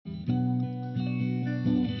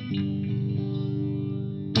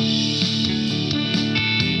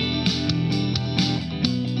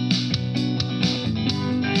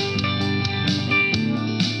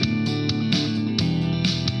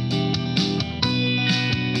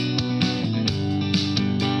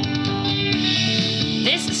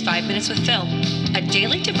5 Minutes with Phil, a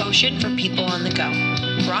daily devotion for people on the go.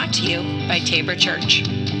 Brought to you by Tabor Church.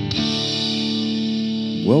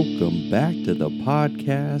 Welcome back to the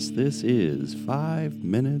podcast. This is 5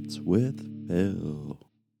 Minutes with Phil.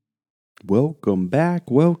 Welcome back.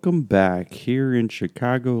 Here in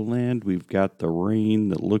Chicagoland, we've got the rain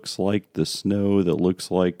that looks like the snow, that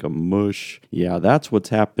looks like a mush. Yeah, that's what's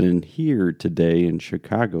happening here today in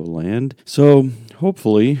Chicagoland. So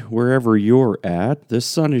hopefully, wherever you're at, the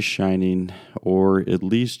sun is shining, or at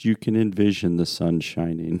least you can envision the sun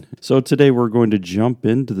shining. So today we're going to jump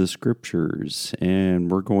into the scriptures,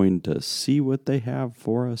 and we're going to see what they have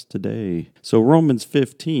for us today. So Romans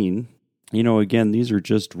 15. Again, these are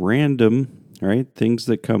just random, right? Things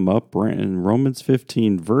that come up in Romans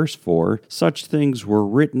 15, verse 4. Such things were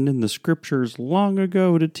written in the scriptures long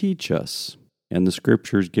ago to teach us. And the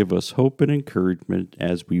scriptures give us hope and encouragement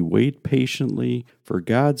as we wait patiently for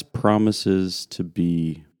God's promises to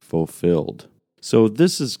be fulfilled. So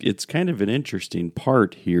it's kind of an interesting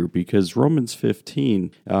part here because Romans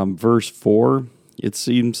 15, verse 4, it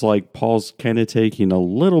seems like Paul's kind of taking a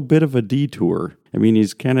little bit of a detour.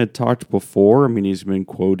 He's kind of talked before. He's been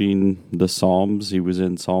quoting the Psalms. He was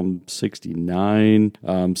in Psalm 69,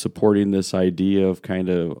 supporting this idea of kind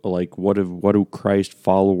of like, what do Christ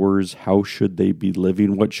followers, how should they be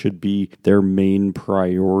living? What should be their main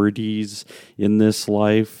priorities in this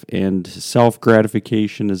life? And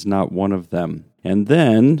self-gratification is not one of them. And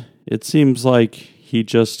then it seems like he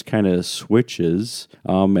just kind of switches,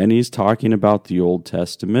 and he's talking about the Old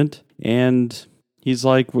Testament, and he's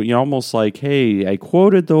like, almost like, hey, I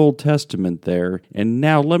quoted the Old Testament there, and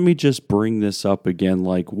now let me just bring this up again.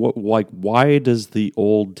 Why does the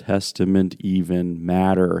Old Testament even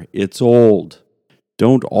matter? It's old.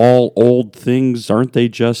 Don't all old things, aren't they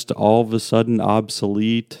just all of a sudden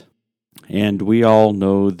obsolete? And we all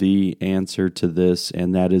know the answer to this,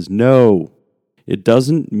 and that is no. It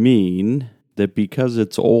doesn't mean that because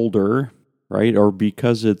it's older, right, or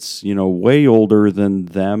because it's, way older than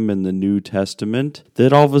them in the New Testament,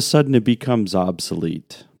 that all of a sudden it becomes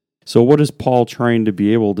obsolete. So what is Paul trying to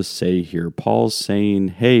be able to say here? Paul's saying,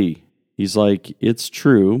 hey, he's like, it's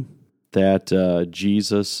true that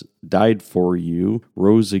Jesus died for you,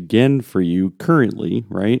 rose again for you currently,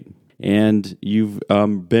 right? And you've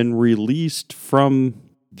been released from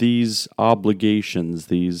these obligations,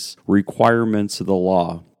 these requirements of the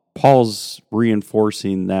law. Paul's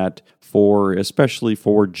reinforcing that especially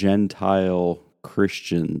for Gentile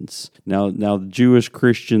Christians. Now, Jewish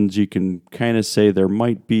Christians, you can kind of say there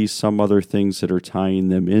might be some other things that are tying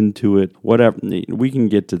them into it. Whatever, we can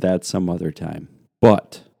get to that some other time.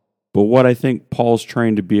 But what I think Paul's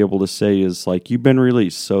trying to be able to say is like, you've been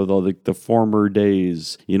released. So the former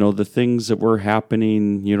days, the things that were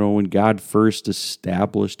happening, when God first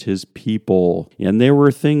established his people, and there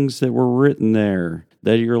were things that were written there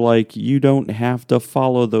that you're like, you don't have to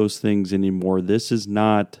follow those things anymore. This is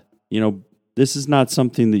not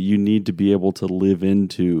something that you need to be able to live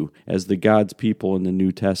into as the God's people in the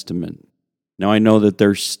New Testament. Now, I know that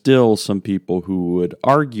there's still some people who would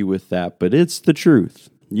argue with that, but it's the truth.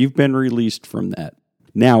 You've been released from that.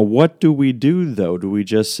 Now, what do we do, though? Do we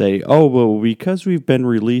just say, oh, well, because we've been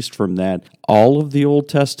released from that, all of the Old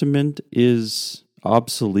Testament is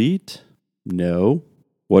obsolete? No.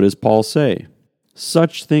 What does Paul say?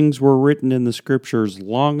 Such things were written in the scriptures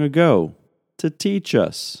long ago to teach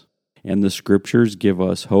us. And the scriptures give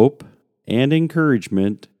us hope and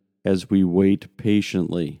encouragement as we wait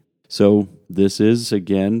patiently. So this is,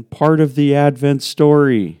 again, part of the Advent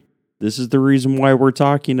story. This is the reason why we're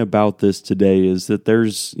talking about this today, is that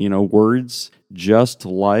there's, words just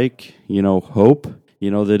like, hope,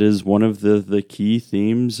 that is one of the key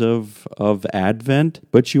themes of Advent.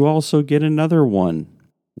 But you also get another one.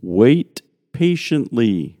 Wait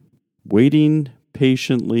patiently. Waiting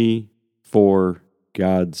patiently for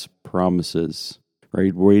God's promises.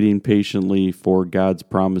 Right? Waiting patiently for God's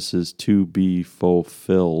promises to be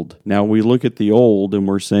fulfilled. Now we look at the old and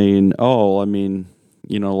we're saying, we're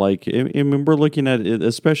looking at it,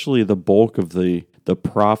 especially the bulk of the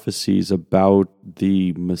prophecies about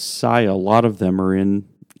the Messiah. A lot of them are in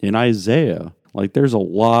Isaiah. Like there's a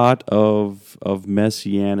lot of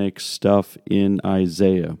messianic stuff in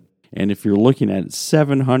Isaiah. And if you're looking at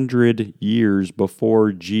 700 years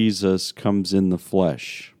before Jesus comes in the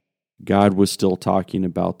flesh, God was still talking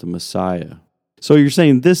about the Messiah. So you're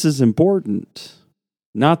saying this is important.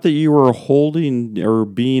 Not that you are holding or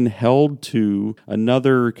being held to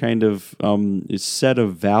another kind of set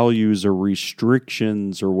of values or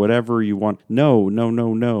restrictions or whatever you want.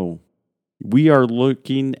 No. We are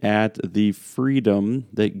looking at the freedom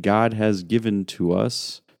that God has given to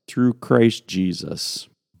us through Christ Jesus.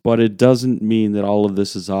 But it doesn't mean that all of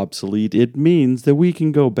this is obsolete. It means that we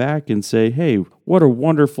can go back and say, hey, what a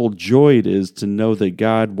wonderful joy it is to know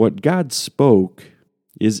that what God spoke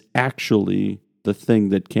is actually the thing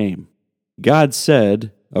that came. God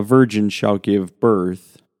said, a virgin shall give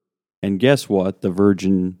birth. And guess what? The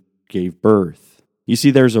virgin gave birth. You see,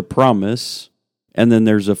 there's a promise, and then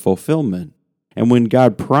there's a fulfillment. And when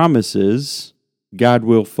God promises, God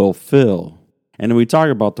will fulfill. And we talk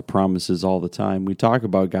about the promises all the time. We talk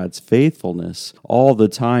about God's faithfulness all the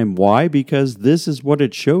time. Why? Because this is what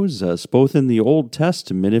it shows us, both in the Old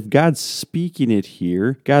Testament. If God's speaking it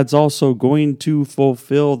here, God's also going to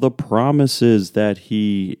fulfill the promises that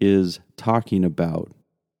He is talking about.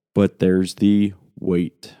 But there's the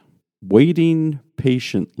wait. Waiting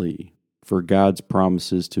patiently for God's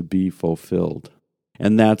promises to be fulfilled.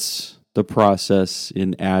 And that's the process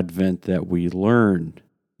in Advent that we learn.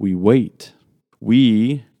 We wait.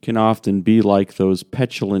 We can often be like those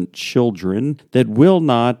petulant children that will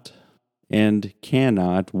not and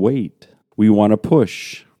cannot wait. We want to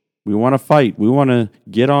push. We want to fight. We want to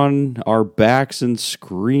get on our backs and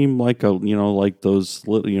scream like those,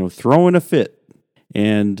 throwing a fit.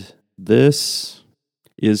 And this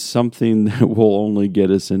is something that will only get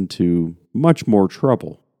us into much more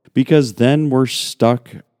trouble, because then we're stuck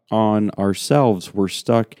on ourselves. We're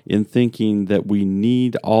stuck in thinking that we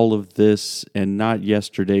need all of this, and not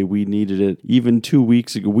yesterday. We needed it even 2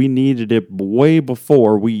 weeks ago. We needed it way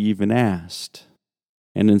before we even asked.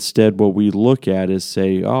 And instead, what we look at is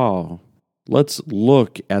say, let's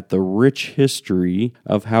look at the rich history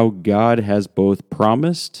of how God has both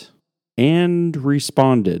promised and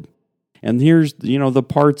responded. And here's, the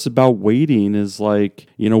parts about waiting is like,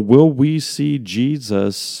 will we see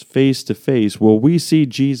Jesus face to face? Will we see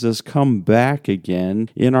Jesus come back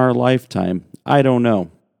again in our lifetime? I don't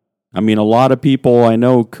know. I mean, a lot of people I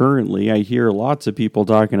know currently, I hear lots of people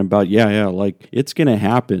talking about, like it's going to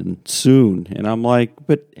happen soon. And I'm like,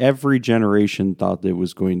 but every generation thought it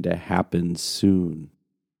was going to happen soon.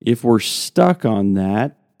 If we're stuck on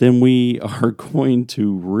that, then we are going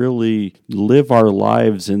to really live our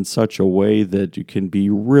lives in such a way that it can be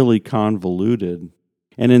really convoluted.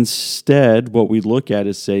 And instead, what we look at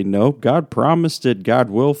is say, no, God promised it, God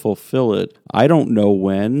will fulfill it. I don't know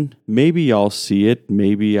when. Maybe I'll see it,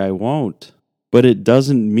 maybe I won't. But it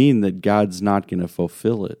doesn't mean that God's not going to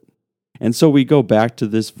fulfill it. And so we go back to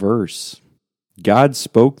this verse. God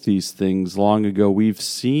spoke these things long ago. We've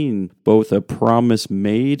seen both a promise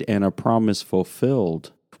made and a promise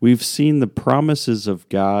fulfilled. We've seen the promises of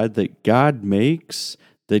God that God makes,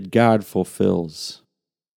 that God fulfills.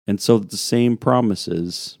 And so the same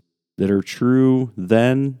promises that are true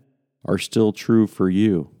then are still true for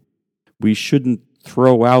you. We shouldn't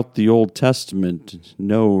throw out the Old Testament.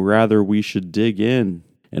 No, rather we should dig in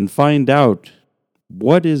and find out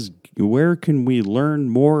where can we learn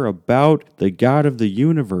more about the God of the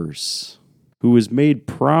universe, who has made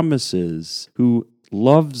promises, who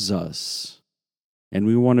loves us. And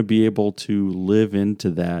we want to be able to live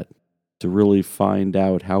into that, to really find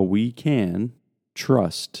out how we can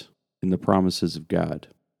trust in the promises of God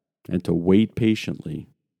and to wait patiently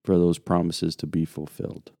for those promises to be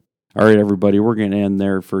fulfilled. All right, everybody, we're going to end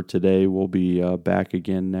there for today. We'll be back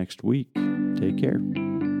again next week. Take care.